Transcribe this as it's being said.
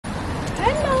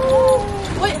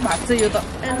भाग्छ यो त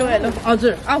हेलो हेलो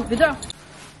हजुर आऊ भित्र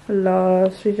ल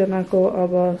सृजनाको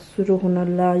अब सुरु हुन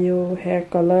लाग्यो हेयर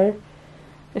कलर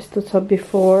यस्तो छ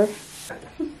बिफोर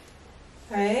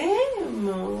है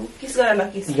किस गरेर ल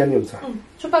किस ज्ञानी हुन्छ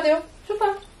चुपा देऊ चुपा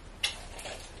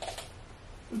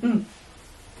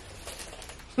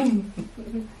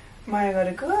माया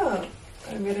गरेको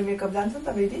मेरो मेकअप जान्छ नि त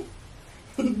फेरि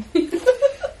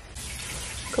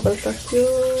कपाल सक्यो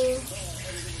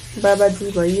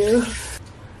बाबाजी भयो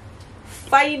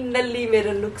फाइनल्ली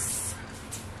मेरो लुक्स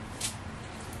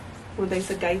हुँदैछ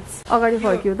गाइज अगाडि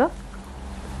फर्क्यो त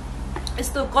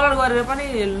यस्तो कलर गरेर पनि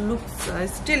लुक्स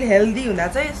स्टिल हेल्दी हुँदा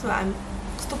चाहिँ यसो हामी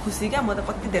कस्तो खुसी क्या म त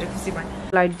कति धेरै खुसी भएँ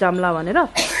लाइट जाम्ला भनेर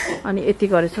अनि यति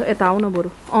गरेछ यता आउन बरु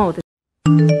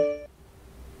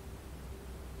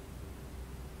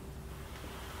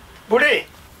बुढी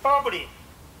बुढी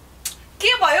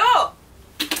के भयो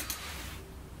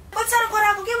बच्चाहरू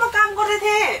गराएको के म काम गर्दै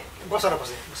थिएँ बसेर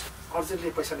बसे अर्जेन्टली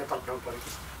पैसा नेपाल पठाउनु परेको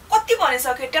कति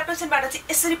भनिसक्यो ट्याब्लेटबाट चाहिँ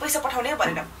यसरी पैसा पठाउने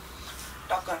भनेर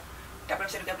टक्कर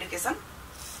ट्याब्लेटको एप्लिकेसन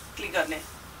क्लिक गर्ने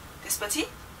त्यसपछि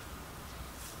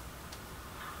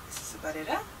यसो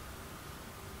गरेर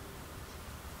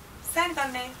सेन्ड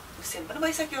गर्ने सेन्ड पनि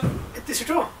भइसक्यो यति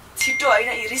छिटो छिटो होइन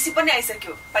रिसिभ पनि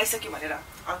आइसक्यो पाइसक्यो भनेर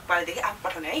पालिदेखि आफू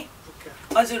पठाउने है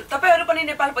हजुर तपाईहरु पनि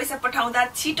नेपाल पैसा पठाउँदा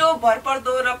छिटो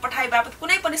भरपर्दो र पठाइ बापत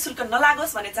कुनै पनि शुल्क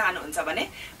नलागोस् भन्ने चाहनुहुन्छ भने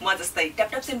म जस्तै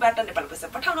ट्यापट्याप सिमबाट नेपाल पैसा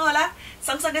पठाउनु होला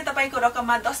सँगसँगै तपाईको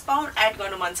रकममा 10 पाउन्ड एड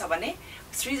गर्नु मन छ भने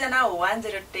सृजना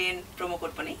 1010 प्रोमो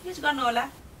कोड पनि युज गर्नु होला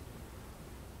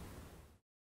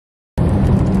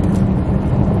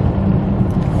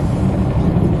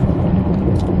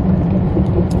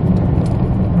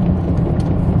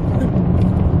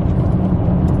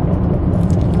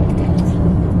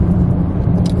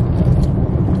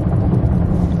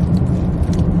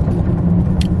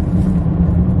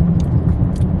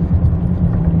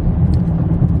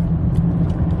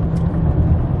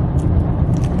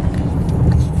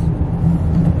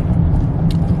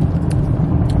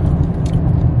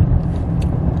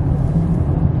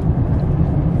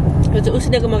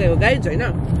उसिनेको मकै हो गाइज हैन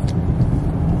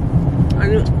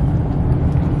अनि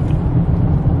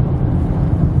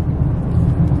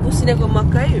उसिनेको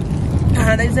मकै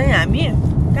खाँदै चाहिँ हामी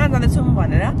कहाँ जाँदैछौँ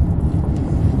भनेर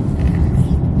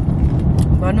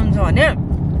भन्नुहुन्छ भने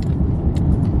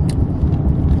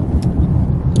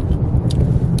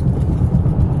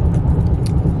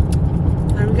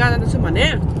हामी कहाँ जाँदैछौँ भने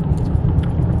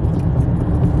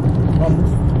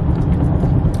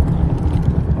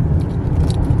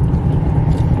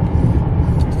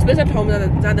स्पेशल ठाउँमा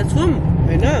जाँदैछौँ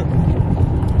होइन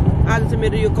आज चाहिँ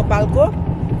मेरो यो कपालको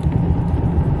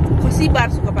खसी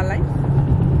बार्छु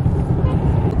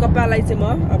कपाललाई चाहिँ म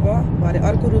अब भरे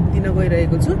अर्को रूप दिन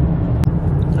गइरहेको छु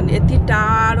अनि यति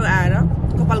टाढो आएर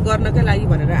कपाल गर्नकै लागि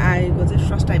भनेर आएको चाहिँ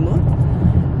फर्स्ट टाइम हो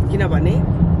किनभने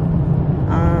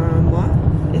म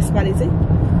यसपालि चाहिँ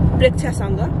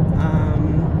प्रेक्षासँग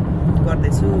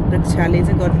गर्दैछु प्रेक्षाले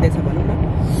चाहिँ गरिदिँदैछ भनौँ न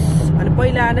अनि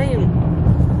पहिला नै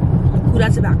कुरा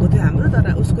चाहिँ भएको थियो हाम्रो तर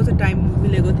उसको चाहिँ टाइम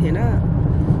मिलेको थिएन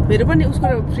मेरो पनि उसको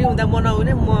फ्री हुँदा म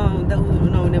नहुने म हुँदा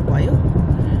नहुने भयो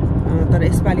तर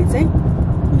यसपालि चाहिँ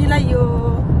मिलाइयो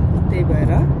त्यही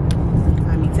भएर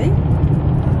हामी चाहिँ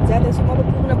जाँदैछौँ अब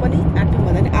पुग्न पनि आँट्यौँ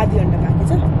भन्दा नि आधी घन्टा बाँकी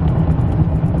छ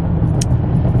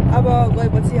अब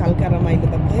गएपछि हल्का रमाइलो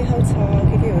त भइहाल्छ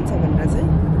के हुन्छ भनेर चाहिँ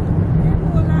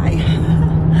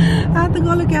त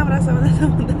गलो क्यामेरा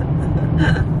समाउँदा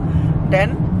ड्यान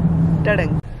टडङ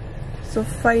सो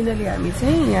फाइनली हामी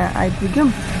चाहिँ यहाँ आइपुग्यौँ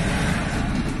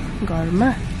घरमा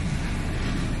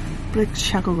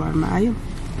प्रेक्षाको घरमा आयौँ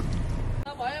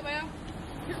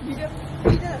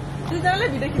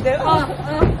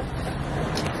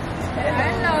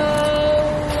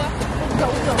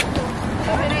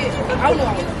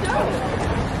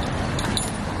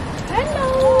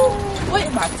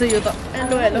भाग्छ यो त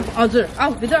हेलो हेलो हजुर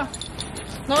आऊ भित्र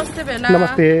नमस्ते भेना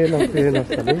नमस्ते नमस्ते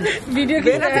नमस्ते भिडियो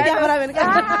क्यामेरा भेन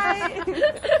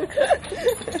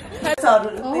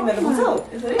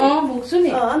भोग्छु नि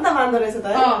अन्त मान्दो रहेछ त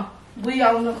बुई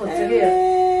आउन खोज्छ कि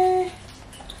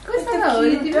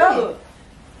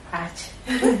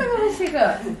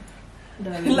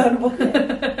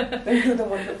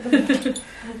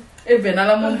ए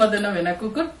भेनालाई मन पर्दैन भेना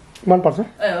कुकुर मन पर्छ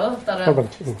ए हो तर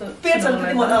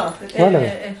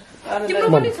तिम्रो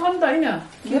पनि छ नि त होइन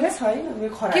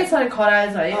के छ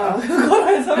खराएछ है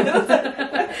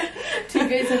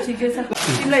ठिकै छ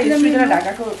तिमीलाई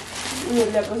ढाकाको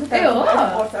ए हो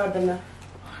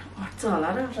अट्छ होला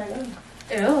र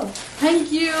ए हो थ्याङ्क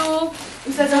यू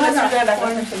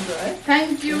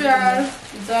थ्याङ्क यू यार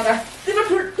जरा तिम्रो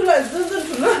ठुलो जुन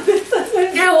ठुलो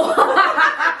के हो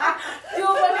त्यो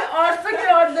पनि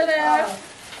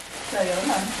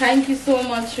थ्याङ्क यू सो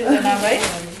मच सृजना भाइ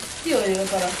के हो यो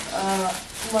तर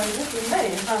मैले तिमीलाई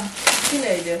किन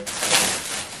ल्याइदियो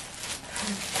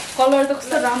कलर त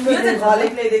कस्तो राम्रो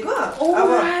घलेक ल्याइदिएको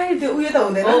अब त्यो उयो त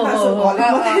हुँदैन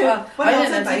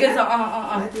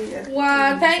वा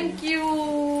थ्याङ्क यू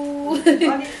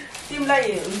अनि तिमीलाई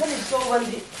हुन्छ नि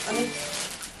चौबन्दी अनि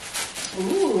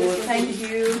thank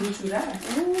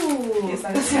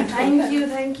you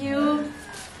thank you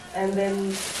and then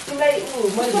तिमीलाई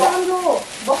मैले राम्रो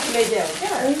बक्स ल्याइदिए हो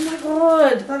क्या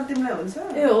तर तिमीलाई हुन्छ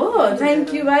ए हो थ्याङ्क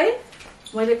यू भाइ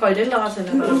मैले कहिले लगाएको छैन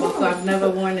तर बक्सको I've never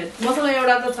worn it मसँग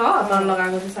एउटा त छ तर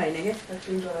लगाएको चाहिँ छैन क्या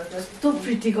कस्तो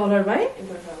प्रिटी कलर भाइ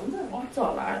अट्छ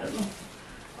होला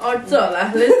अट्छ होला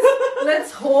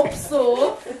लेट्स होप सो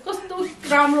कस्तो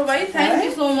राम्रो भाइ थ्याङ्क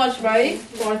यू सो मच भाइ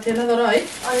पर्थेन तर है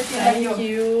थ्याङ्क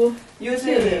यू यो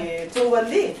चाहिँ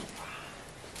चौबन्दी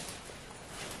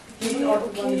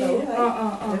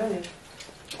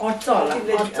अट्छ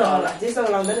होला जेसँग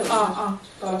लाउँदैन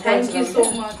thank you so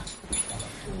much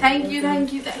thank you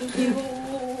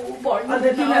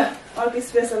अर्को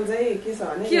स्पेसल चाहिँ के छ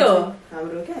भने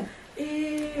हाम्रो क्या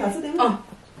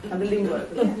हाम्रो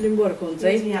लिम्बूहरूको हुन्छ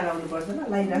है यहाँ लाउनु पर्छ ल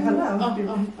लाइराख ल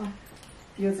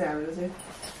यो चाहिँ हाम्रो चाहिँ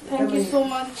थ्याङ्क यू सो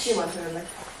मच के भन्छ यसलाई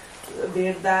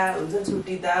भेट्दा हुन्छ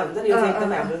छुट्टिँदा हुन्छ नि यो चाहिँ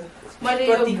एकदमै हाम्रो मैले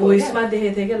यो भोइसमा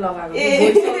देखेको थिएँ क्या लगाएको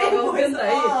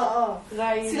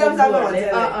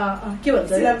के भन्छ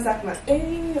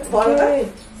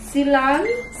सिलाम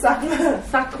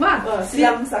साकमा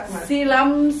सिलाम साकमा सिलाम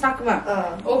साकमा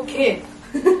ओके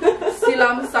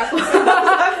सिलाम साकमा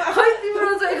खै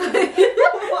तिम्रो चाहिँ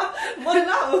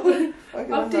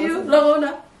लगाउ न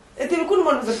तिम्रो कुन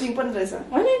मनपर्छ पिङ्क पनि रहेछ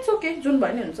होइन इट्स ओके जुन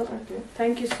भयो नि हुन्छ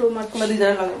थ्याङ्क यू सो मच म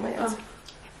दुईजना लगाउँ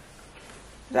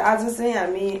र आज चाहिँ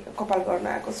हामी कपाल गर्न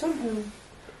आएको छौँ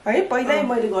है पहिल्यै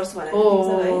मैले गर्छु भनेको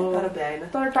है तर भ्याएन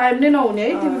तर टाइम नै नहुने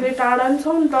है तिमीले टाढा नि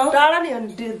छौ नि त टाढा नि अनि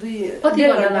कति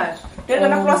घन्टा लाग्यो 1.5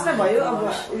 घन्टा प्लस नै भयो अब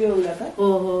उयो हुँदा त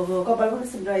हो कपाल पनि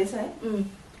ड्राई छ है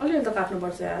अलिअलि त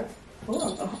काट्नुपर्छ यार हो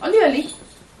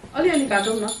अलिअलि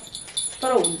काटौँ न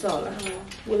तर हुन्छ होला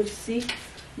विल सी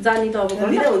जानी त अब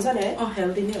हेल्दी हुन्छ नि है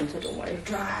हेल्दी नै हुन्छ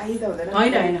ड्राई त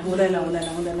हुँदैन हुँदैन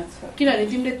किनभने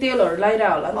तिमीले तेलहरू लगाइरह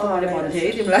होला नि त मैले भन्थेँ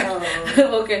है तिमीलाई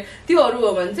ओके त्योहरू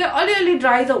हो भने चाहिँ अलिअलि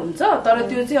ड्राई त हुन्छ तर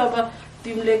त्यो चाहिँ अब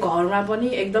तिमीले घरमा पनि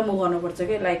एकदम उ गर्नुपर्छ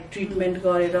कि लाइक ट्रिटमेन्ट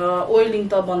गरेर ओइलिङ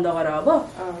त बन्द गर अब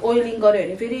ओइलिङ गर्यो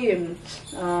भने फेरि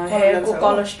हेयरको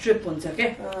कलर स्ट्रिप हुन्छ के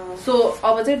सो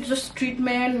अब चाहिँ जस्ट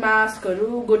ट्रिटमेन्ट मास्कहरू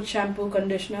गुड स्याम्पू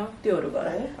कन्डिसनर त्योहरू गर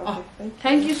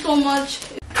थ्याङ्क यू सो मच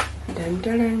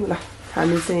ल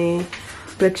हामी चाहिँ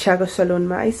प्रेक्षाको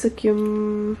सलुनमा आइसक्यौँ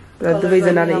र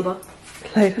दुवैजनाले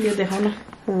यो देखाउन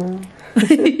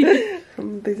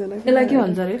दुईजना यसलाई के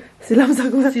भन्छ अरे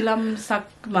सिलाम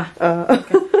साकमा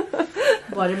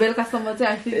भरे बेलुकासम्म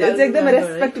चाहिँ एकदमै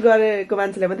रेस्पेक्ट गरेको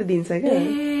मान्छेले मात्रै दिन्छ क्या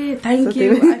thank you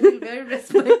I feel very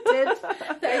respected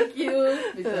thank you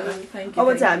अब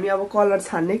चाहिँ हामी अब कलर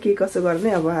छान्ने के कसो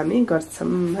गर्ने अब हामी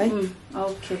गर्छौँ है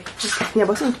ओके यहाँ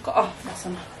बसौँ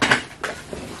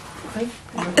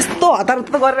यस्तो हतार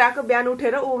त गरेर आएको बिहान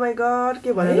उठेर ओ माई गड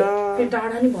के भनेर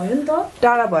टाढा नि भयो नि त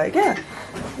टाढा भयो क्या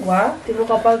वा तिम्रो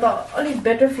कपाल त अलिक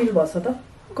बेटर फिल भएछ त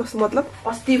कस्तो मतलब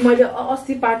अस्ति मैले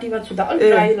अस्ति पार्टीमा छुँदा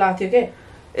अलिक ड्राई लाग्थ्यो के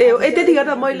ए त्यतिखेर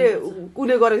त मैले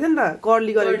उले गरेको थिएँ नि त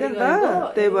कर्ली गरेको थिएँ नि त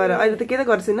त्यही भएर अहिले त के त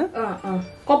गर्छु न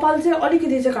कपाल चाहिँ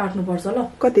अलिकति चाहिँ काट्नुपर्छ ल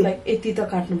कति यति त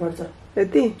काट्नुपर्छ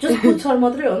यति जस्ट पुच्छर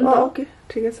मात्रै हो नि त ओके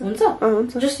ठिकै छ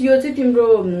हुन्छ जस्ट यो चाहिँ तिम्रो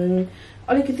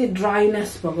अलिकति ड्राइनेस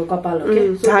भएको कपाल हो के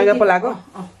झागा पलाको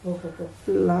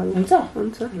ल हुन्छ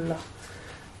ल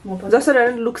म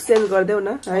जसरी लुक चेन्ज गरिदेऊ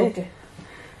न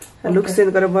है लुक चेन्ज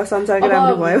गरेर बस संसारकै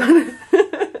राम्रो भयो भने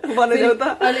बनाइदेऊ त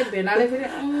अहिले भेनाले फेरि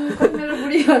मेरो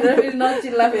बुढी भनेर फेरि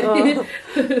नचिल्ला फेरि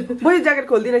म यो ज्याकेट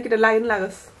खोल्दिनँ किन लागिन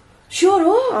लागोस् स्योर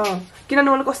हो किनभने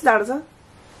मलाई कस्तो जाडो छ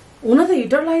हुन त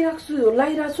हिटर लगाइरहेको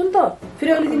छु नि त फेरि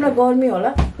अहिले तिमीलाई गर्मी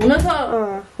होला हुन त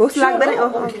होस् लाग्दैन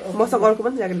मसँग अर्को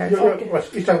पनि ज्याकेट लाग्छ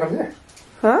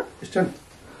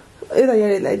ए त यहाँ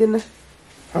लगाइदिनु न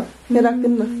यहाँ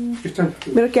राखिदिनु न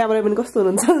मेरो क्यामेरा पनि कस्तो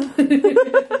हुनुहुन्छ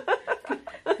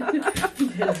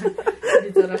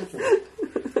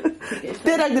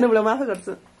त्यही राखिदिनु मलाई माफै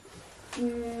गर्छु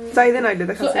चाहिँदैन अहिले त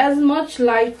एज मच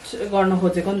लाइट गर्न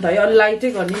खोजेको नि त है लाइटै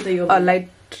गर्ने नि त यो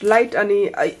लाइट अनि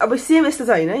अब सेम यस्तो छ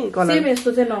हैन है कलर सेम यस्तो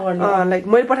चाहिँ नगर्नु लाइक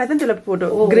मैले पठाएको थिएँ नि त्यसलाई फोटो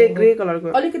ग्रे कलरको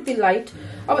अलिकति लाइट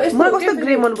अब मलाई कस्तो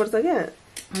ग्रे मन पर्छ क्या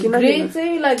ग्रे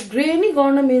चाहिँ लाइक ग्रे नि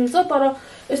गर्न मिल्छ तर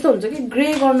यस्तो हुन्छ कि ग्रे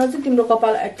गर्न चाहिँ तिम्रो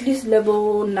कपाल एटलिस्ट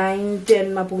लेभल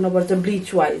 9-10 मा पुग्नुपर्छ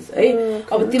ब्लिच वाइज है।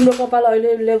 अब तिम्रो कपाल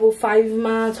अहिले लेभल 5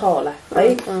 मा छ होला है,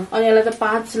 अनि यसलाई त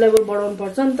 5 लेभल बढाउनु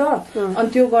पर्छ नि त। अनि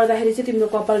त्यो गर्दाखेरि चाहिँ तिम्रो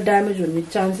कपाल ड्यामेज हुने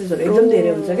चान्सेसहरू एकदम धेरै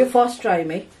हुन्छ कि फर्स्ट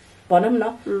ट्राइमै भनौँ न।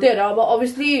 त्यही भएर अब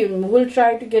obviously will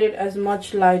try to get it as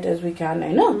much light as we can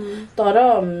होइन, तर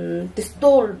त्यस्तो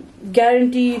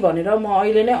ग्यारेन्टी भनेर म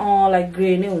अहिले नै लाइक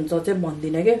ग्रे नै हुन्छ चाहिँ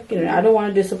भन्दिनँ क्या, किनभने I don't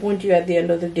want disappoint you at the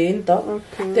and of the day नि त।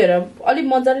 त्यही भएर अलिक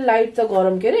मजाले लाइट त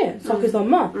गरौँ के अरे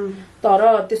सकेसम्म, तर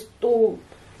त्यस्तो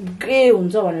ग्रे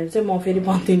हुन्छ भनेर चाहिँ म फेरि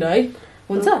भन्दिनँ है।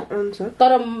 हुन्छ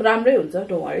तर राम्रै हुन्छ,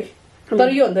 डोन्ट वरी। तर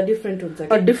यो भन्दा डिफरेन्ट हुन्छ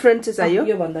कि डिफरेन्ट चाहिँ चाहियो,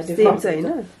 यो भन्दा डिफरेन्ट चाहिँ हैन।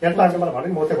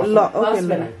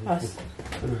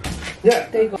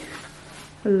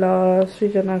 ल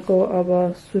सृजनाको अब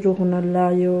सुरु हुन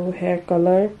लाग्यो हेयर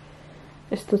कलर।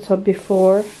 यस्तो छ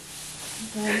बिफोर,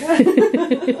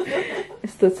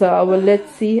 यस्तो छ। अब लेट्स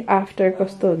सी आफ्टर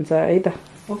कस्तो हुन्छ है त।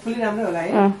 होपफुली राम्रो होला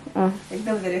है।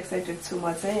 एकदम धेरै एक्साइटेड छु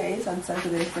म चाहिँ है, संसारको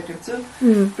धेरै एक्साइटेड छु।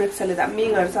 प्रेक्षाले दामी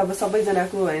गर्छ, अब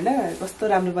सबैजनाको होइन कस्तो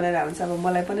राम्रो बनाएर हुन्छ, अब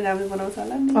मलाई पनि राम्रो बनाउँछ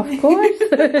होला नि अफ कोर्स।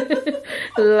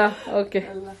 ल ओके।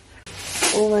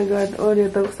 ओ माय गॉड, और यो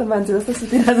त कस्तो मान्छे जस्तो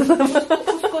सुतिरहेको छ।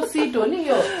 उसको सिट हो नि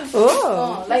यो हो,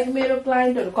 लाइक मेरो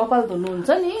क्लाइन्टहरु कपाल धुनुहुन्छ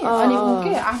नि, अनि उ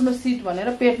के आफ्नो सिट भनेर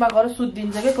पेटमा गएर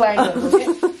सुत्दिन्छ के क्लाइन्टहरु के।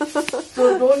 सो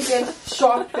डोन्ट गेट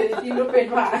शॉक, फेरि तिम्रो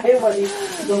पेटमा आयो भने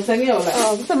जोसँगै होला।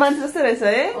 कस्तो मान्छे जस्तो रहेछ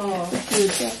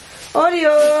है। और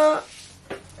यो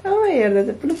हेर्दा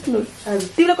चाहिँ पुलुक पुलुक।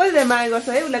 तिमीले कति धेरै माया गर्छ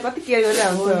है, उसलाई कति केयर गरेर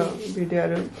आउँछ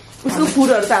भिडियोहरू। उसको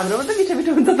फुडहरू त हाम्रो मात्रै मिठो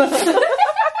मिठो हुन्छ त।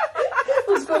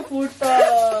 उसको फुड त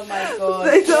माय गॉड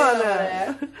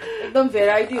एकदम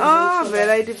भेराइटी हुन्छ।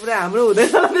 भेराइटी पुरा हाम्रो हुँदैन।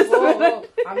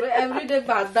 हाम्रो एभ्रीडे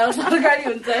भात दाल तरकारी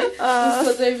हुन्छ है,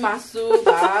 उसको चाहिँ मासु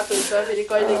भात हुन्छ, फेरि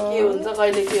कहिले के हुन्छ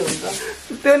कहिले के हुन्छ।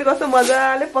 त्यो नि कस्तो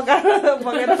मजाले पकाएर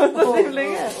तिमीले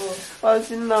क्या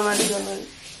अल्छिन नमानिकन।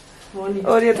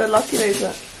 और यो त लकी रहेछ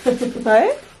है,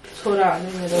 छोरा हो नि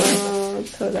मेरो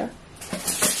छोरा।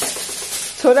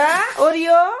 छोरा और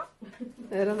यो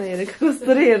हेर न, हेरेको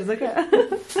कस्तो हेर्छ क्या।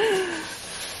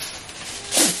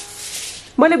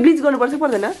 मैले ब्लिच गर्नुपर्छ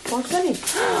पर्दैन? पर्छ नि,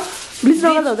 ब्लिच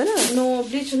नगर्दा हुँदैन? नो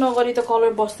ब्लिच नगरी त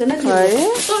कलर बस्दैन नि।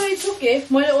 तर इट्स ओके,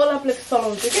 मैले ओलाप्लेक्स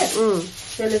चलाउँछु के,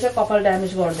 त्यसले चाहिँ कपाल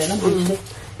ड्यामेज गर्दैन ब्लिचले।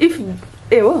 इफ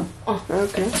ए हो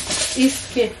ओके, इफ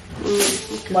के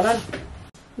भन न।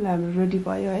 ल हाम्रो रेडी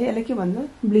भयो है। यसले के भन्छ?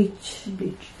 Bleach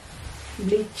bleach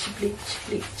bleach bleach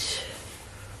bleach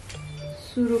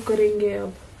सुरु करेंगे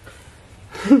अब।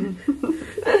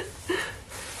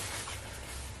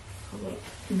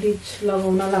 ब्लिच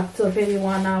लगाउन लाग्छ फेरि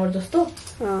 1 आवर जस्तो,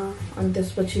 अनि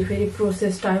त्यसपछि फेरि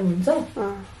प्रोसेस टाइम हुन्छ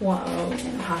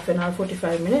 1/2 an hour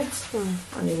 45 minutes,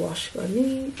 अनि वास गर्ने,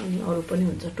 अनि अरू पनि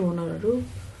हुन्छ टोनरहरू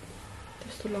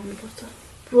त्यस्तो लगाउनुपर्छ।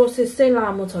 प्रोसेस चाहिँ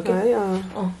लामो छ कि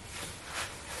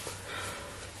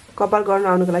कपाल गर्न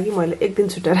आउनुको लागि मैले एक दिन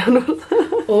छुट्याएर आउनु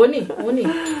हो नि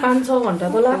 5-6 घण्टा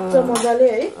त लाग्छ मजाले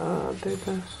है। त्यही त।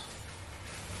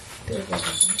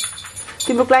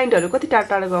 तिम्रो क्लाइन्टहरू कति टाढा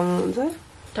टाढाको आउनुहुन्छ?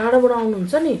 टाढाबाट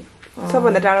आउनुहुन्छ नि,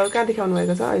 सबभन्दा टाढो कहाँ देखाउनु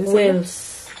भएको छ अहिले?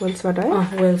 वेल्सबाट है,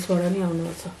 वेल्सबाट नि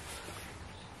आउनुहुन्छ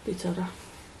बिचरा।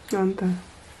 अन्त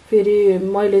फेरि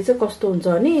मैले चाहिँ कस्तो हुन्छ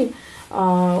नि,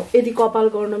 यदि कपाल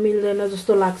गर्न मिल्दैन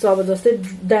जस्तो लाग्छ, अब जस्तै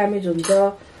ड्यामेज हुन्छ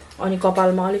अनि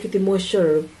कपालमा अलिकति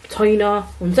मोइस्चरहरू छैन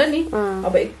हुन्छ नि,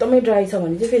 अब एकदमै ड्राई छ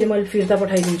भने चाहिँ फेरि मैले फिर्ता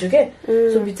पठाइदिन्छु के।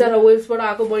 सो बिचरा वेल्सबाट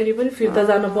आएको बहिनी पनि फिर्ता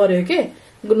जानु पर्यो के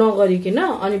नगरिकन।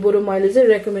 अनि बरु मैले चाहिँ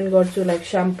रेकमेन्ड गर्छु लाइक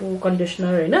स्याम्पू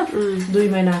कन्डिसनर होइन 2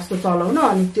 महिना जस्तो चलाउन,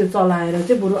 अनि त्यो चलाएर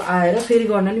चाहिँ बरु आएर फेरि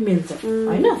गर्न नि मिल्छ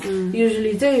होइन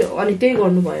युजली चाहिँ। अनि त्यही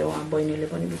गर्नुभयो उहाँ बहिनीले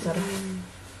पनि बिचरा।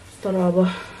 तर अब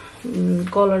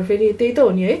कलर फेरि त्यही त हो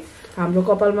नि है, हाम्रो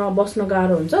कपालमा बस्न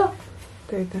गाह्रो हुन्छ।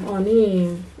 अनि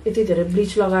यति धेरै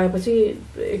ब्लिच लगाएपछि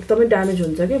एकदमै ड्यामेज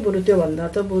हुन्छ कि, बरु त्यो भन्दा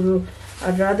त बरु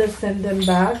I'd rather send them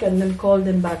back and then call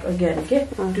them back again के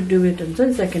to do it हुन्छ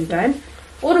नि सेकेन्ड टाइम।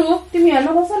 अरू तिमी हेर्न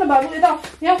बस्छ न बाबु, यता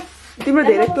यहाँ। तिम्रो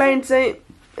धेरै क्लाइन्ट चाहिँ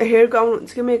हेयरको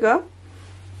आउनुहुन्छ कि मेकअप?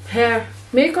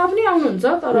 मेकअप नि आउनुहुन्छ,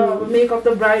 तर मेकअप त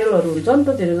ब्राइडलहरू हुन्छ नि त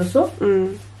धेरै जसो,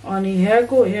 अनि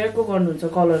हेयरको गर्नुहुन्छ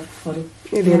कलरहरू।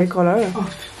 धेरै कलर।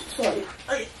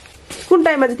 कुन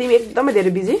टाइममा चाहिँ तिमी एकदमै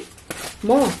धेरै बिजी?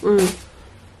 म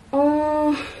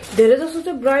धेरै जसो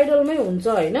चाहिँ ब्राइडलमै हुन्छ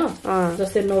होइन,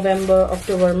 जस्तै नोभेम्बर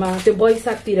अक्टोबरमा, त्यो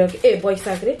बैशाखतिर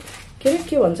बैशाख रे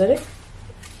के भन्छ रे,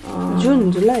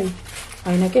 जुन जुलाई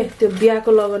होइन के, त्यो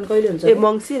बिहाको लगन कहिले हुन्छ?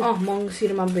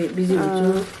 मङ्सिरमा बिजी हुन्छु,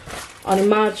 अनि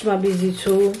मार्चमा बिजी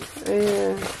छु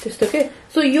त्यस्तो के।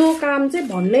 सो यो काम चाहिँ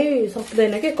भन्नै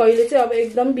सक्दैन के, कहिले चाहिँ अब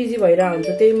एकदम बिजी भइरहेको हुन्छ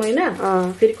त्यही महिना,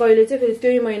 फेरि कहिले चाहिँ फेरि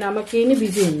त्यही महिनामा केही नै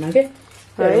बिजी हुन्न के।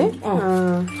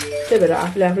 त्यही भएर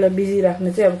आफूलाई बिजी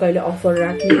राख्ने चाहिँ अब कहिले अफर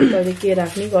राख्ने कहिले के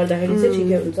राख्ने गर्दाखेरि चाहिँ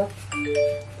ठिकै हुन्छ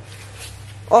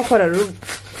अफरहरू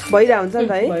भइरहेको हुन्छ नि त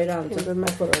है भइरहेको हुन्छ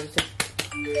अफरहरू चाहिँ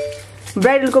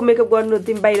ब्राइडलको मेकअप गर्नु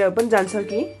तिमी बाहिर पनि जान्छ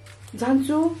कि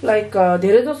जान्छु लाइक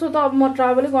धेरै जसो त अब म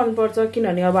ट्राभलै गर्नुपर्छ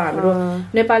किनभने अब हाम्रो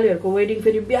नेपालीहरूको वेडिङ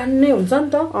फेरि बिहान नै हुन्छ नि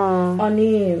त अनि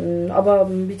अब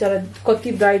बिचरा कति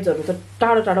ब्राइड्सहरू त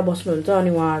टाढो टाढो बस्नुहुन्छ अनि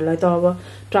उहाँहरूलाई त अब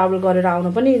ट्राभल गरेर आउन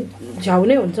पनि झ्याउ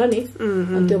नै हुन्छ नि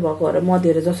अनि त्यो भएको भएर म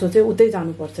धेरै जसो चाहिँ उतै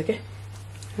जानुपर्छ के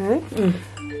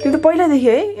त्यो त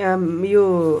पहिलादेखि है यो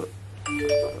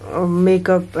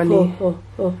मेकअप अनि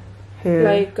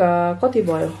लाइक कति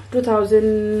भयो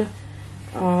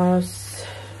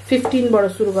 2015 बाट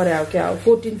सुरु गरे हो क्या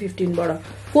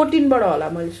 14 बाट होला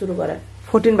मैले सुरु गरे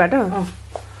 14 बाट म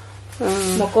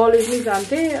कलेज नै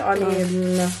जान्थे अनि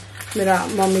मेरा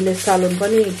मम्मीले सालोन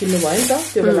पनि किन्नु भयो नि त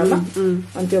त्यो बेलामा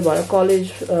अनि त्यो भएर कलेज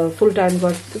फुल टाइम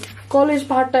कलेज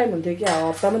पार्ट टाइम हुन्थ्यो क्या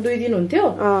हप्तामा 2 दिन हुन्थ्यो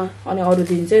अनि अरू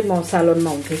दिन चाहिँ म सालोनमा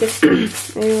हुन्थेँ क्या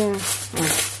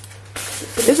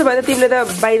त्यसो भए तिमीले त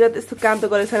बाहिर त्यस्तो काम त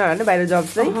गरेको छैन होला नि बाहिर जब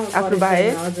चाहिँ आफ्नो बाहे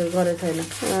हजुर गरे छैन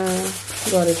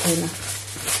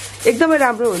एकदमै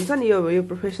राम्रो हुन्छ नि यो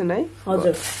प्रोफेसन है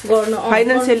हजुर गर्न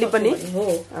फाइनान्शियली पनि हो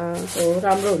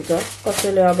राम्रो हुन्छ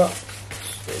कसैले अब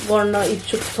गर्न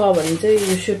इच्छुक छ भने चाहिँ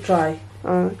यु शुड ट्राई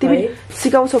तिमी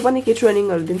सिकाउँछौ पनि के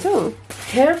ट्रेनिङहरु दिन्छौ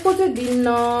हेयरको चाहिँ दिन्न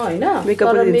हैन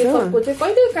मेकअपको चाहिँ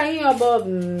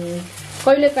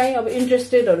कहिले अब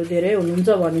इन्ट्रेस्टेडहरु धेरै हुनुहुन्छ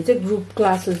भने चाहिँ ग्रुप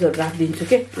क्लासेसहरु राखिदिन्छु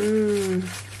के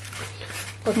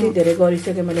कति धेरै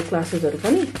गरिसके मैले क्लासेसहरु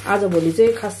पनि आज भोलि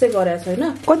चाहिँ खासै गरेको छैन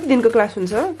कति दिनको क्लास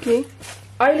हुन्छ के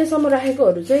अहिलेसम्म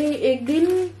राखेकोहरु चाहिँ 1 दिन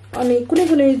अनि कुनै 2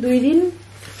 दिन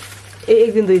एक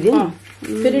दिन 2 दिन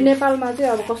फेरि नेपालमा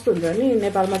चाहिँ अब कस्तो हुन्छ नि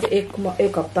नेपालमा चाहिँ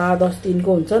एक हप्ता 10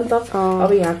 दिनको हुन्छ नि त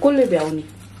अब यहाँ कसले भ्याउने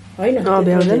हैन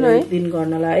भ्याउँदैन है 1 दिन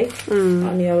गर्नलाई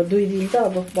अनि अब 2 दिन त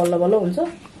अब बल्ल बल्ल हुन्छ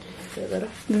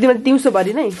दिनमा दिउँसो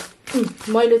भरि नै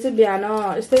मैले चाहिँ बिहान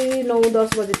यस्तै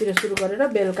 9-10 बजेतिर सुरु गरेर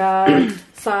बेलुका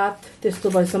 7 त्यस्तो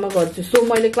बजेसम्म गर्छु सो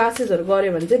मैले क्लासेसहरु गरे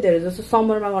भने चाहिँ धेरै जसो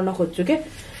समरमा गर्न खोज्छु के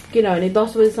किनभने 10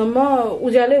 बजेसम्म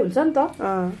उज्यालै हुन्छ नि त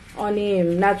अनि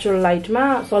नेचुरल लाइटमा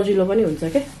सजिलो पनि हुन्छ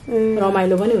के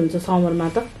रमाइलो पनि हुन्छ समरमा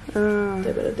त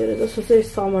त्यही भएर धेरै जसो चाहिँ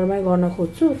समरमै गर्न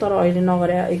खोज्छु तर अहिले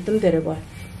नगरे एकदम धेरै भयो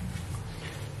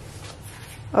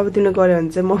अब तिमीले गर्यो भने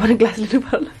चाहिँ म पनि क्लास लिनु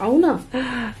पर्ला आउ न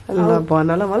ल भन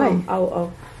ल मलाई आउ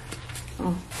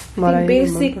मलाई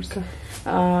बेसिक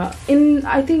इन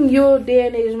आई थिंक यो डे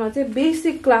एन्ड एजमा चाहिँ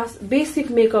बेसिक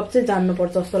मेकअप चाहिँ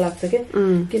जान्नुपर्छ जस्तो लाग्छ के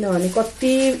किनभने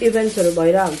कति इभेन्ट्सहरु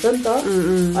भइरा हुन्छ नि त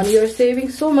अनि you are saving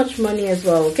so much money as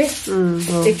well के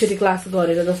एकचोटी क्लास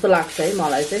गरेर जस्तो लाग्छ है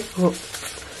मलाई चाहिँ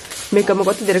मेकअपमा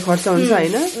कति धेरै खर्च हुन्छ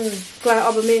हैन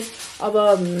अब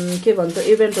के भन्छ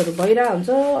इभेन्टहरु भइरा हुन्छ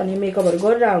अनि मेकअपहरु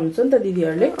गरिरा हुन्छ नि त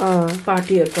दिदीहरुले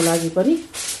पार्टीहरुको लागि पनि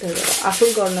आफै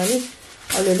गर्न नि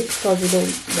अलिअलि सजिलो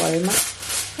भएमा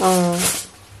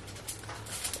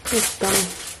एकदम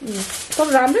तर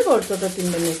राम्रै गर्छ त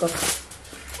तिमीले मेकअप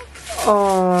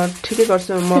ठिकै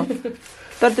गर्छु म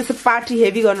तर त्यस्तो पार्टी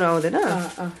हेभी गर्न आउँदैन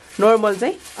नर्मल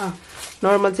चाहिँ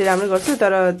राम्रै गर्छु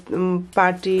तर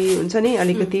पार्टी हुन्छ नि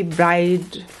अलिकति ब्राइड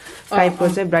टाइपको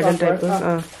चाहिँ ब्राइडल टाइपको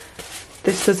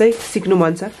त्यस्तो चाहिँ सिक्नु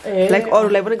मन छ लाइक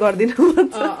अरूलाई पनि गर्दिनु मन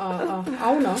छ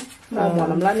आउ न म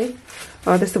भनमला नि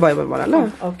त्यस्तो भयो भने भन ल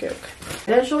ओके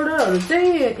हेयर सोल्डरहरु चाहिँ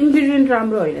इन्ग्रेडिएन्ट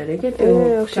राम्रो हैन रे के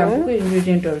त्यो स्याम्पूको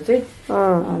इन्ग्रेडिएन्टहरु चाहिँ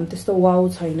त्यस्तो वाउ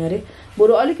छैन रे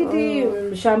बरु अलिकति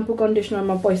स्याम्पू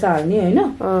कन्डिसनरमा पैसा हाल्ने हैन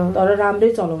तर राम्रै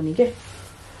चलाउने के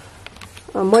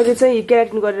मैले चाहिँ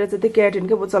केराटिन गरेर चाहिँ त्यो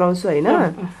केराटिनकै म चलाउँछु हैन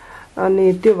अनि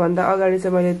त्यो भन्दा अगाडि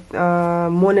चाहिँ मैले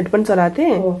मोनेट पनि चलाएको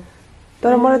थिएँ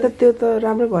तर मलाई त त्यो त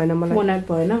राम्रो भएन मलाई मोनेट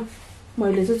भएन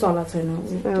मैले चाहिँ चला छैन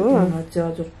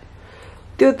हजुर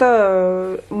त्यो त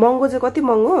महँगो चाहिँ कति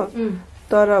महँगो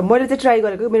तर मैले चाहिँ ट्राई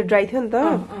गरेको मेरो ड्राई थियो नि त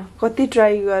कति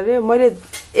ट्राई गरे मैले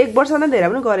 1 वर्ष नै धेरै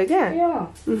पनि गरे क्या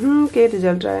के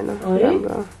रिजल्ट आएन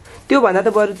त्यो भन्दा त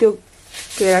बरु त्यो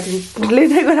केराटिनले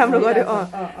नै राम्रो गर्यो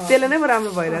त्यसले नै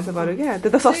राम्रो भइरहेछ बरु क्या त्यो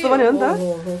त सस्तो पनि हो नि त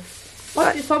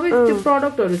सबै त्यो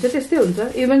प्रडक्टहरु चाहिँ त्यस्तै हुन्छ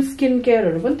इभन स्किन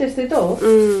केयरहरु पनि त्यस्तै त हो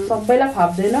सबैलाई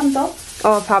फाप्दैन नि त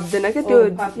फाप्दैन के त्यो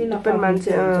डिपेन्ड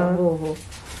मान्छे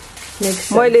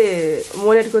मैले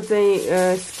मोनेटको चाहिँ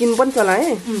स्किन पनि चलाएँ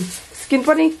स्किन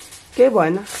पनि केही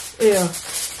भएन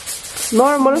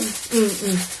नर्मल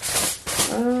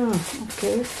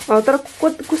तर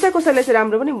कसैले चाहिँ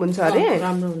राम्रो पनि हुन्छ अरे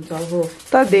राम्रो हुन्छ हो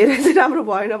तर धेरै चाहिँ राम्रो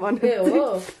भएन भने हो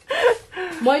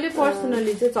मैले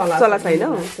पर्सनली चाहिँ चला छैन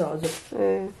हजुर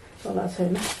चला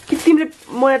छैन कि तिमीले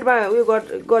मोनेटमा उयो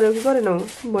गर्यौ कि गरेनौ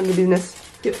भन्ने बिजनेस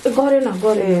त्यो गरेन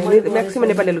म्याक्सिमम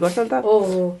नेपालीले गर्छ नि त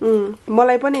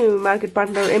मलाई पनि मार्केट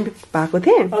पार्टनर एमपी भएको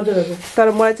थिएँ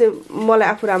तर मलाई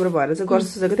आफू राम्रो भएर चाहिँ गर्छु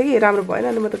सोचेको थिएँ कि राम्रो भएन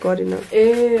अनि म त गरिनँ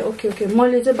ए ओके ओके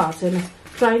मैले चाहिँ भएको छैन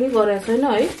ट्राई नै गरेको छैन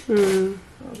है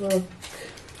अब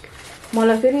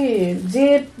मलाई फेरि जे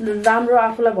राम्रो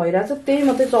आफूलाई भइरहेछ त्यही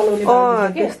मात्रै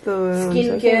चलाउने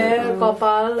स्किन केयर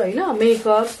कपाल होइन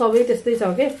मेकअप सबै त्यस्तै छ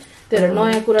के त्यही भएर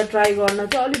नयाँ कुरा ट्राई गर्न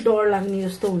चाहिँ अलिक डर लाग्ने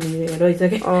जस्तो हुने रहेछ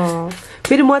कि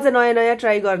फेरि म चाहिँ नयाँ नयाँ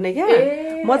ट्राई गर्ने क्या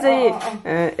म चाहिँ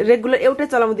रेगुलर एउटै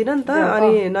चलाउँदिनँ नि त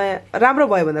अनि नयाँ राम्रो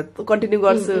भयो भन्दा कन्टिन्यू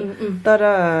गर्छु तर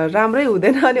राम्रै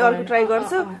हुँदैन अनि अर्को ट्राई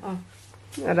गर्छु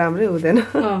राम्रै हुँदैन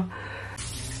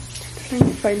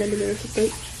फाइनली मेरो सबै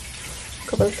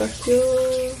कपाल सक्यो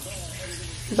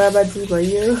बाबाजी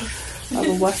भयो अब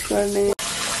वास गर्ने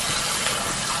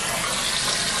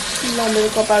मेरो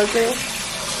कपाल चाहिँ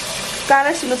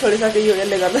कानै सुन्नु छोडिसक्यो यो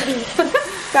यसले गर्दा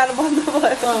कान बन्द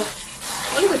भयो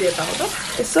अलिकति यता हो त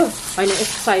यसो होइन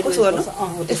यस्तो साइड गर्नु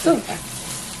यसो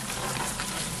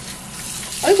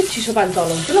अलिकति चिसो पानी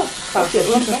चलाउँछु ल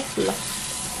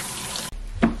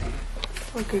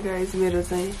ओके गाइज मेरो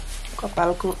चाहिँ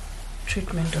कपालको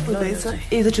ट्रिटमेन्ट हुँदैछ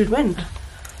ए ट्रिटमेन्ट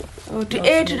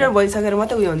ट्रिटमेन्ट भइसकेर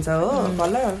मात्रै उयो हुन्छ हो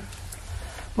कलर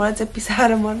मलाई चाहिँ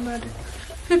पिसाएर मन मार्यो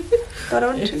तर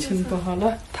पनि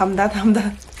थाम्दा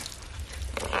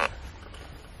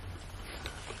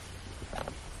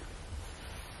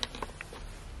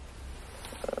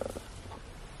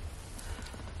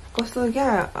कस्तो क्या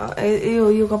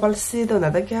यो कपाल सेतो हुँदा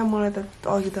त क्या मलाई त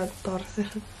अघि त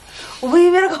तर्सेर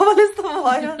मेरो कपाल यस्तो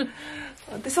भयो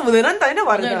त्यस्तो हुँदैन नि त होइन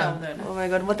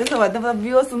भरे म त्यसो भए त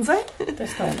बिहोस हुन्छ है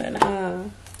त्यस्तो हुँदैन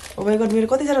मेरो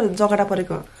कति साह्रो जगडा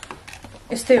परेको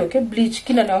यस्तै हो कि ब्लिच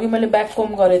किनभने अघि मैले ब्याक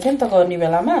कोम गरेको थिएँ नि त गर्ने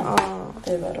बेलामा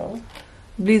त्यही भएर हो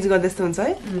ब्लिच गर्दा यस्तो हुन्छ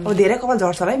है अब धेरै कपाल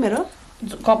झर्छ होला है मेरो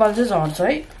कपाल चाहिँ झर्छ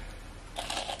है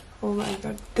ओ माइ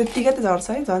गॉड त्यतिकै त झर्छ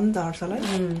है झन् झर्छ होला है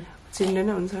चिन्ने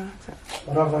नै हुन्छ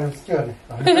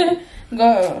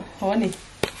हो नि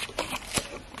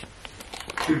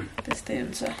त्यस्तै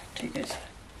हुन्छ ठिकै छ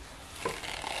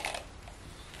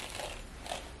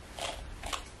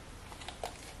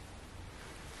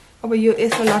अब यो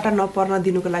यसमा लटा नपर्न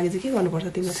दिनुको लागि चाहिँ के गर्नुपर्छ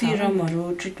तिम्रो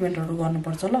सिरमहरू ट्रिटमेन्टहरू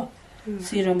गर्नुपर्छ ल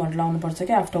सिरमहरू लाउनुपर्छ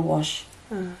क्या आफ्टर वास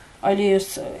अहिले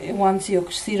यो वान्स यो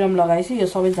सिरम लगाएपछि यो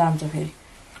सबै जान्छ फेरि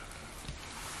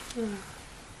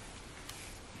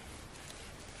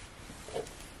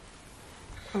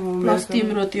प्लस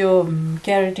तिम्रो त्यो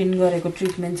क्याराटिन गरेको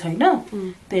ट्रिटमेन्ट छैन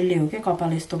त्यसले हो क्या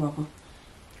कपाल यस्तो भएको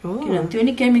किनभने त्यो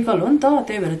नि केमिकल हो नि त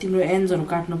त्यही भएर तिम्रो एन्जहरू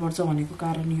काट्नुपर्छ भनेको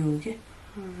कारण यो हो कि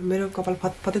मेरो कपाल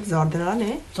फतफतै झर्दैन होला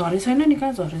नि झरे छैन नि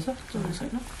कहाँ झरेछ झरे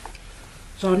छैन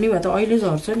झर्ने भए त अहिले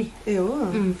झर्छ नि ए हो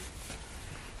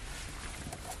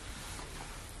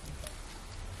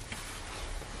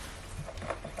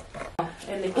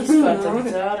यसले किस गर्छ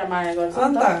र माया गर्छ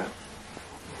नि त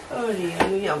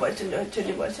यहाँ भएछ नि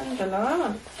त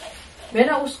ल होइन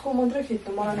उसको मात्रै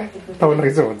खिच्नु मलाई नखिच्नु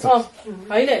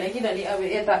होइन होइन किनभने अब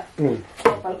यता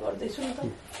कपाल गर्दैछु नि त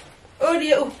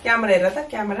क्यामेरा हेर त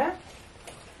क्यामेरा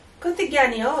कति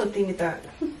ज्ञानी हौ तिमी त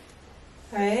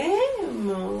है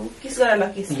किस गर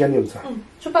ल किस ज्ञानी हुन्छ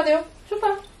चुपा देऊ चुपा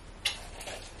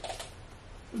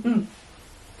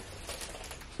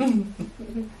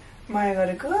माया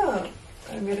गरेको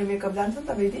मेरो मेकअप जान्छ नि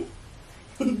त बेबी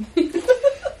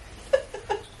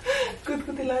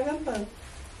कुदकुती लाग्यो नि त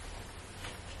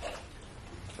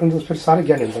अनि फेरि साह्रै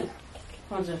ज्ञानी हुन्छ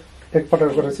हजुर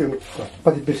एकपल्ट गरेर चाहिँ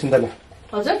कति बिर्सिँदैन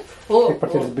हजुर हो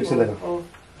एकपल्ट बिर्सिँदैन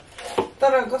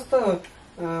तर कस्तो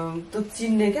त्यो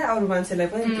चिन्ने क्या अरू मान्छेलाई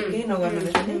पनि केही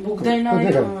नगर्नु पुग्दैन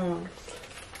हामीले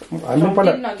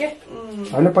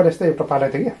पहिला यस्तै एउटा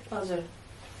पालेको थियो कि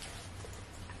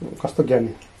कस्तो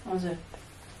ज्ञानी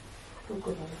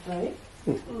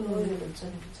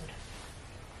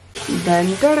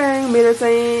मेरो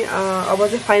चाहिँ अब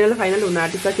चाहिँ फाइनल हुन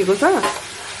आँटिसकेको छ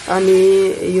अनि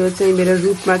यो चाहिँ मेरो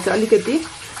रुटमा चाहिँ अलिकति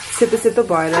सेतो सेतो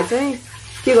भएर चाहिँ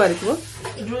के गरेको हो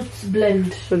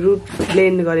रुट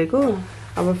ब्लेन्ड गरेको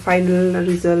अब फाइनल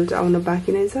रिजल्ट आउन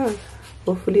बाँकी नै छ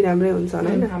होपफुली राम्रै हुन्छ होला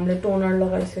हैन हामीले टोनर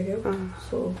लगाइसक्यो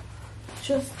सो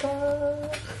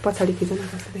पछाडि खिच्न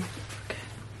कसरी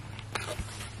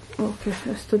ओके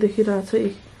यस्तो देखिरहेछ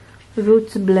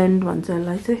रुट्स ब्लेन्ड भन्छ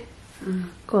यसलाई चाहिँ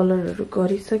कलरहरू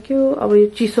गरिसक्यो अब यो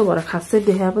चिसो भएर खासै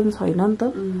देखा पनि छैन नि त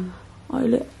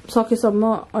अहिले सकेसम्म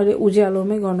अहिले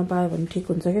उज्यालोमै गर्न पायो भने ठिक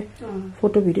हुन्छ के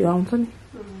फोटो भिडियो आउँछ नि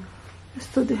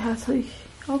यस्तो देखा छ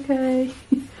ओके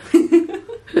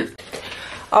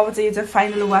अब चाहिँ यो चाहिँ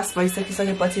फाइनल वास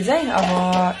भइसकिसकेपछि चाहिँ अब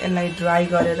यसलाई ड्राई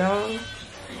गरेर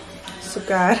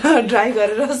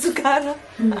सुकाएर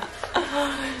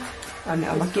अनि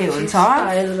अब के हुन्छ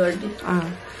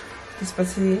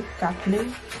त्यसपछि काट्ने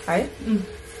है।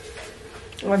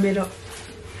 अब मेरो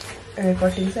हेयर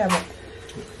कटिङ चाहिँ अब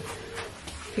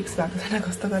फिक्स भएको छैन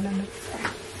कस्तो गर्नु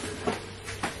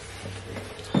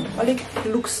अलिक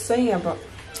लुक्स चाहिँ अब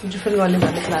डिफरेन्ट गर्ने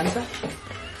भन्ने प्लान छ।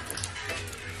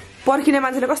 पर्खिने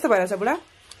मान्छेले कस्तो भइरहेछ बुढा?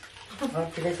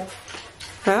 ठिकै छ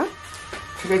हाँ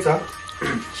ठिकै छ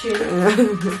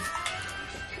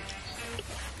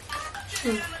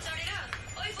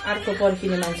अर्को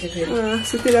पर्खिने मान्छे फेरि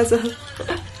सुतिरहेछ।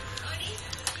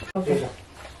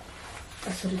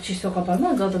 यसरी चिसो कपालमा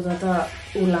जता जता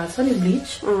ऊ लाग्छ नि ब्लिच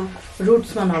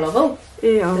रुट्समा नलगाऊ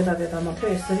त्यता त्यता मात्रै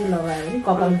यसरी लगायो भने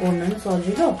कपाल कोर्न पनि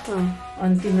सजिलो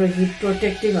अनि तिम्रो हिट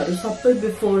प्रोटेक्टिङहरू सबै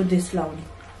बिफोर दिस लाउने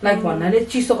लाइक भन्नाले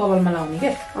चिसो कपालमा लाउने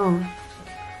क्या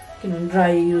किनभने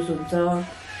ड्राई युज हुन्छ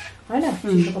होइन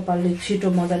चिसो कपालले छिटो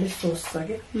मजाले सोच्छ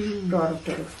क्या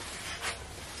प्रडक्टहरू।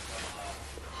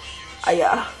 आया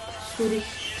सरी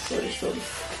सरी सरी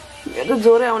मेरो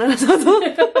जोरै आउने रहेछ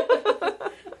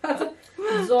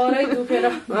ज्वरै दुखेर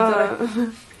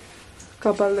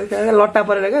कपाल देखाएर लट्टा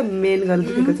परेर क्या मेन गरेर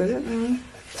दुखेको छ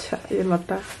क्या यो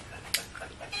लट्टा।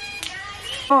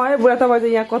 है बुढा तपाईँ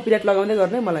चाहिँ यहाँ कपिराइट लगाउँदै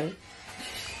गर्ने मलाई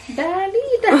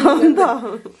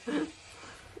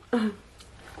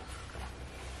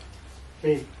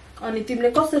अनि तिमीले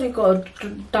कसरी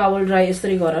टावल ड्राई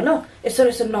यसरी गर ल यसरी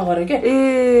यसरी नगर क्या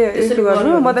यसरी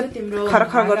गर्नु म त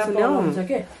खरखर गर्छु नि हुन्छ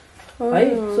के है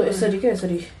सो यसरी के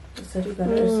यसरी यसरी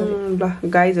गरेर यसरी ल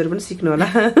गाइजहरु पनि सिक्नु होला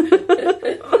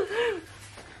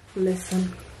लेसन।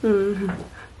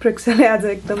 प्रेक्षाले आज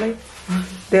एकदमै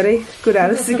धेरै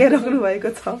कुराहरु सिकाइराख्नु भएको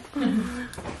छ।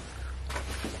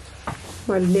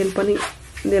 मैले नेलमा पनि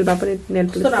नेल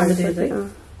पुलिस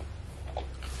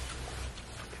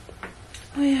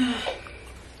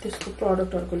त्यसको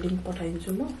प्रडक्टहरुको लिंक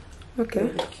पठाइदिन्छु म। ओके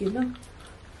किन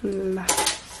ल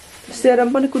सेरम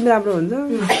पनि कुन राम्रो हुन्छ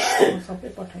सबै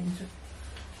पठाइदिन्छु।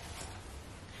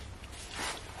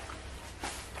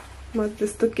 म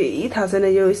त्यस्तो केही थाहा छैन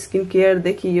यो स्किन केयर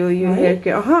देखि यो हेयर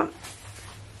केयर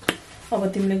अब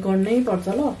तिमीले गर्नै पर्छ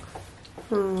ल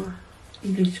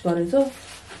ब्लिच गरेछ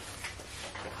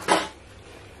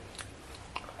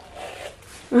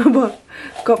अब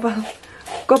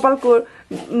कपालको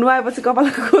नुहाएपछि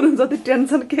कपालको कोर्नु जति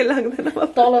टेन्सन के लाग्दैन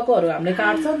तलकोहरु हामीले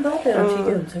काट्छ नि त त्यो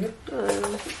ठिकै हुन्छ के।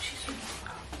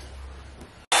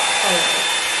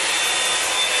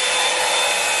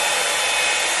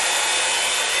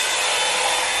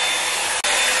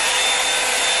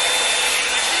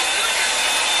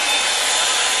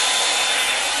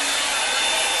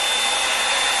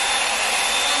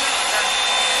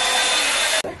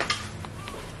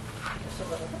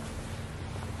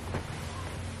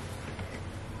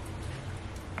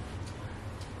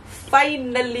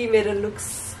 फाइनली मेरो लुक्स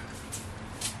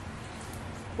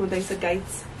हुँदैछ गाइज।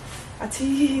 अछि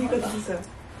कति छ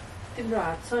तिम्रो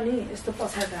हात छ नि यस्तो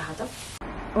पछाडि हात।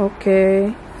 ओके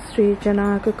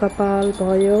सृजनाको कपाल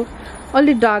भयो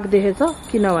अलि डार्क देखेछ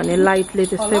किनभने लाइटले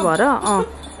त्यस्तै भएर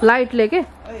लाइटले के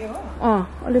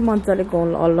अलि मजाले गाउँ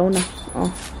हल्लाउ न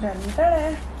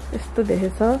यस्तो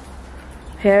देखेछ।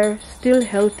 हेयर स्टिल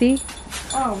हेल्थी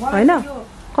हैन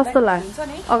कस्तो लाग्यो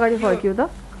अगाडि फर्कियो त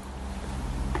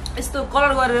यस्तो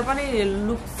कलर गरेर पनि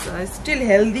लुक स्टिल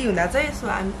हेल्दी हुँदा चाहिँ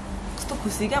कस्तो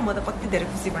खुसी क्या। म त कति धेरै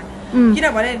खुसी भएँ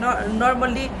किनभने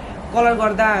नर्मल्ली कलर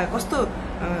गर्दा कस्तो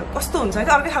हुन्छ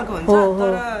क्या अर्कै खालको हुन्छ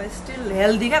तर स्टिल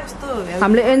हेल्दी क्या कस्तो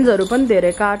हामीले एन्जहरू पनि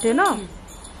धेरै काटेन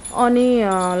अनि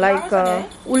लाइक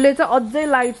उसले चाहिँ अझै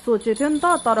लाइट सोचेको थियो नि त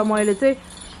तर मैले चाहिँ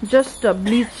जस्ट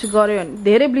ब्लिच गर्यो भने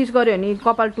धेरै ब्लिच गर्यो भने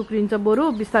कपाल टुक्रिन्छ बरु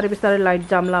बिस्तारै बिस्तारै लाइट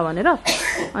जाम्ला भनेर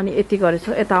अनि यति गरेछ।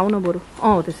 यता आउन बरु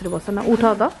त्यसरी बस्छ न उठ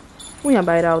त उ यहाँ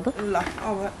बाहिर आउ त ल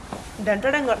अब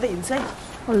ढ्यान्टाडाङ गर्दै हिँड्छ है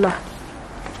ल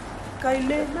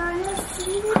कहिले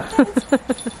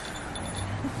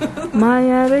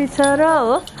माया रहेछ र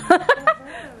हो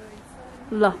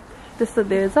ल त्यस्तो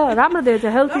देखेछ राम्रो देखेछ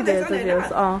हेल्थी देखेछ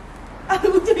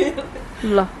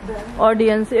ल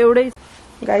अडियन्स एउटै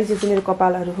गाइस यो चाहिँ मेरो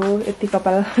कपालहरू हो। यति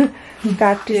कपाल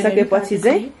काटिसकेपछि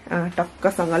चाहिँ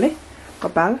टक्कसँगले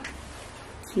कपाल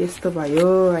यस्तो भयो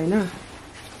हैन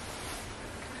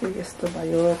यस्तो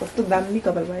भयो कस्तो दामी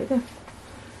कपाल भयो क्या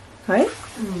है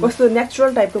कस्तो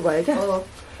नेचुरल टाइपको भयो क्या।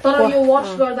 तर यो वाश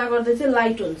गर्दा गर्दै चाहिँ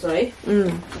लाइट हुन्छ है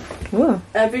हो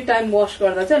एभ्री टाइम वाश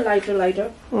गर्दा चाहिँ लाइटर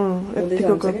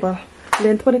यतिको कपाल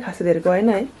लेन्थ पनि खासै धेरै गएन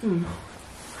है।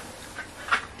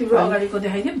 तिम्रो अगाडिको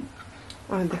देखाइदिउँ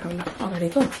देखाउन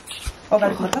अगाडिको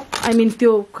मतलब आई मिन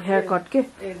त्यो हेयर कट के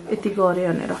यति गरे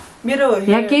भनेर मेरो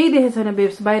यहाँ केही देखेको छैन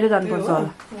बेब्स बाहिर जानुपर्छ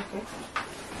होला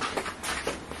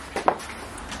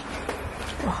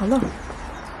ल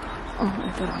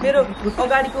मेरो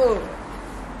अगाडिको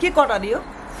के कट अरे यो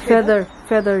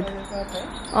feathered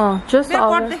just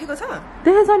कट देखेको छ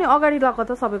देखेछ नि अगाडि लगाएको त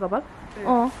सबै कपाल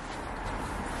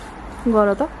गर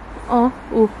त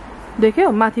ऊ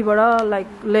देख्यो माथिबाट लाइक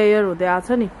लेयर हुँदै आछ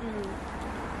नि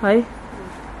है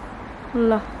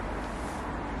ल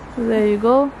there you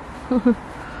go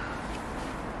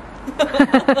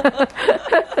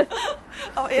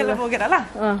अब यसलाई बोकेर ल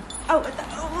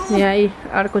यहाँ यी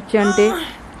अर्को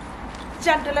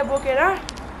च्यान्टेलाई बोकेर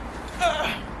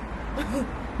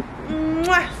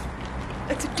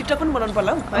एकछिन टिकटक पनि बनाउनु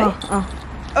पर्ला हौ है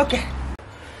ओके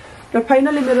र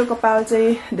फाइनली मेरो कपाल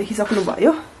चाहिँ देखिसक्नु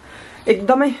भयो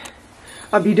एकदमै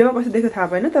भिडियोमा कस्तो देख्यो थाहा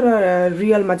भएन तर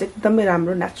रियलमा चाहिँ एकदमै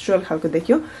राम्रो नेचुरल खालको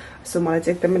देखियो सो मलाई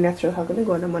चाहिँ एकदमै नेचुरल खालको नै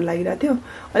गर्न मन लागिरहेको थियो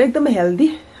अनि एकदमै हेल्दी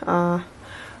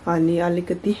अनि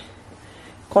अलिकति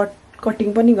कटिङ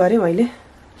पनि गरेँ मैले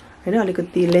होइन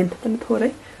अलिकति लेन्थ पनि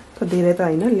थोरै तर धेरै त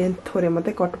होइन लेन्थ थोरै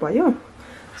मात्रै कट भयो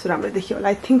सो राम्रो देखियो होला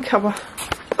आई थिङ्क अब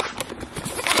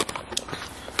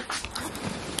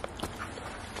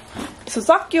सो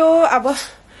सक्यो अब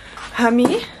हामी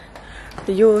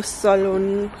यो सलुन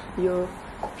यो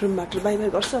रुमबाट बाई बाई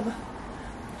गर्छ अब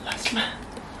लास्टमा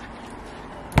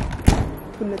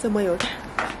पुग्ने चाहिँ मै हो क्या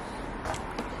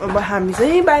अब हामी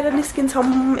चाहिँ बाहिर निस्किन्छौँ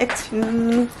एकछिन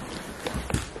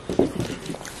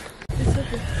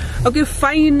ओके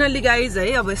फाइनली गाइज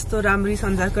है अब यस्तो राम्री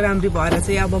सन्जारको राम्री भएर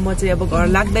चाहिँ अब म चाहिँ अब घर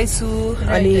लाग्दैछु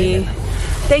अनि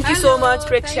थ्याङ्क यू सो मच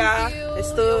प्रेक्षा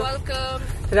यस्तो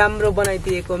राम्रो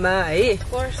बनाइदिएकोमा है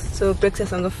सो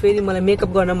प्रेक्षासँग फेरि मलाई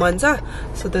मेकअप गर्न मन छ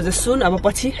सो त सुन अब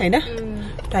पछि होइन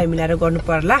टाइम मिलाएर गर्नु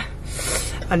पर्ला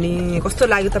अनि कस्तो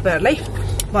लाग्यो तपाईँहरूलाई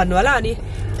भन्नु होला अनि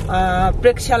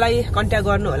प्रेक्षालाई कन्ट्याक्ट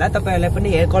गर्नु होला तपाईँहरूलाई पनि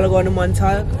हेयर कलर गर्नु मन छ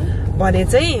भने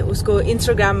चाहिँ उसको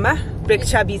इन्स्टाग्राममा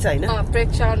प्रेक्षा बी छ होइन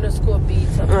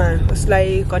उसलाई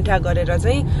कन्ट्याक्ट गरेर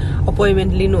चाहिँ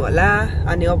अपोइन्टमेन्ट लिनु होला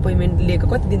अनि अपोइन्टमेन्ट लिएको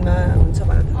कति दिनमा हुन्छ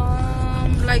भन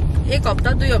लाइक 1 हप्ता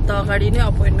 2 हप्ता अगाडि नै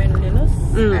अपोइन्टमेन्ट लिनुहोस्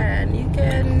and you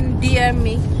can DM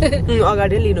me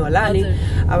अगाडि लिनु होला अनि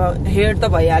अब हेयर त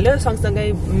भइहाल्यो सँगसँगै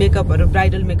मेकअपहरू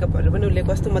ब्राइडल मेकअपहरू पनि उसले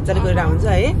कस्तो मजाले गरेर हुन्छ है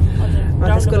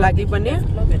त्यसको लागि पनि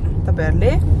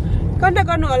तपाईँहरूले कन्ट्याक्ट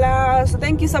गर्नु होला सो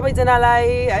थ्याङ्क यू सबैजनालाई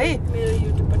है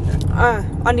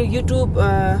अनि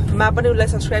युट्युबमा पनि उसलाई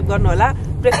सब्सक्राइब गर्नु होला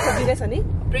प्रेक्षा दिँदै छ नि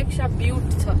प्रेक्षा ब्युट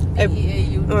छ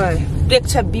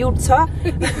प्रेक्षा ब्युट छ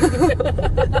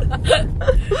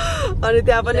अनि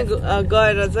त्यहाँ पनि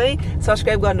गएर चाहिँ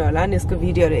सब्सक्राइब गर्नु होला अनि यसको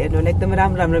भिडियोहरू हेर्नु होला एकदम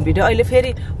राम्रो राम्रो भिडियो अहिले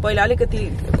फेरि पहिला अलिकति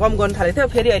कम गर्नु थालेको थियो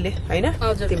फेरि अहिले होइन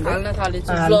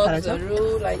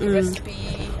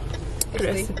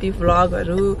रेसिपी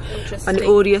भ्लगहरू अनि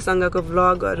ओरियोसँगको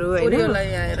भ्लगहरू होइन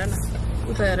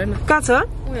कहाँ छ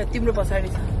तिम्रो पछाडि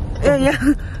छ ए यहाँ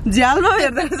झ्यालमा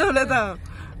हेर्दै रहेछ उसले त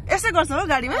यसै गर्छ हो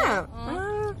गाडीमा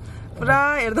पुरा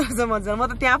हेर्दो रहेछ मजा म त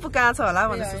त्यहाँ पो कहाँ छ होला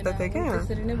भनेर सोच्दै थिएँ क्या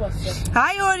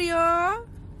हाई ओरियो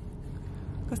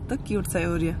कस्तो क्युट छ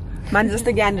ओरियो मान्छे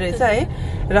जस्तै ज्ञानी रहेछ है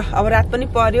र अब रात पनि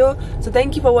पर्यो so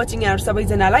thank you for watching यहाँहरू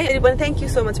सबैजनालाई अनि पनि thank you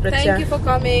so much Preksha thank you for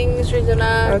coming Srijana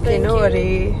okay no worry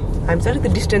हामी चाहिँ अलिकति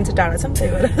डिस्टेन्स टाढा छौँ त्यही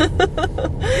भएर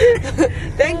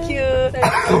थ्याङ्क यू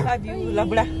लभ यू ल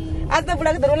बुढा आज त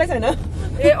बुढाको त रोलै छैन ए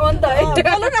अन्त है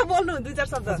बोल्नु न बोल्नु 2-4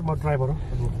 शब्द म ट्राई गरौँ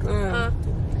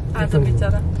आज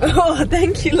बिचारा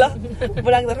थ्याङ्क यू ल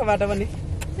बुढाको तर्फबाट पनि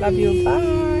love you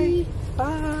by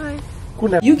by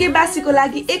UK बासीको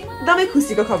लागि एकदमै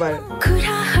खुसीको खबर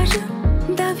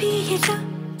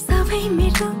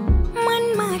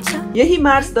यही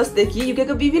मार्च 10 देखि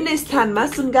युकेको विभिन्न स्थानमा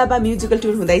सुनगाबा म्युजिकल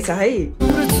टुर हुँदैछ है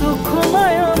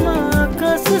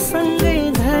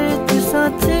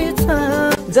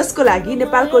जसको लागि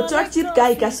नेपालको चर्चित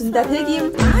गायिका सुन्दा थेगिम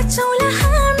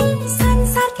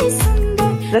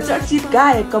र चर्चित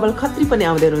गायक कमल खत्री पनि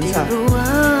आउँदै हुनुहुन्छ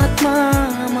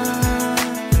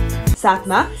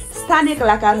साथमा स्थानीय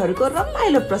कलाकारहरूको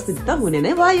रमाइलो प्रस्तुति त हुने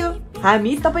नै भयो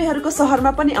हामी तपाईहरूको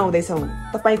सहरमा पनि आउँदैछौँ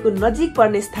तपाईको नजिक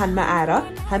पर्ने स्थानमा आएर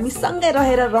हामी सँगै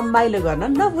रहेर रमाइलो गर्न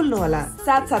नभुल्नु होला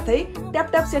साथसाथै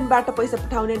ट्यापट्याप सेन्डबाट पैसा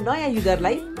पठाउने नयाँ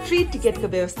युजरलाई फ्री टिकटको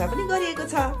व्यवस्था पनि गरिएको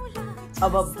छ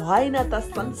अब भएन त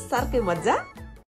संसारकै मज्जा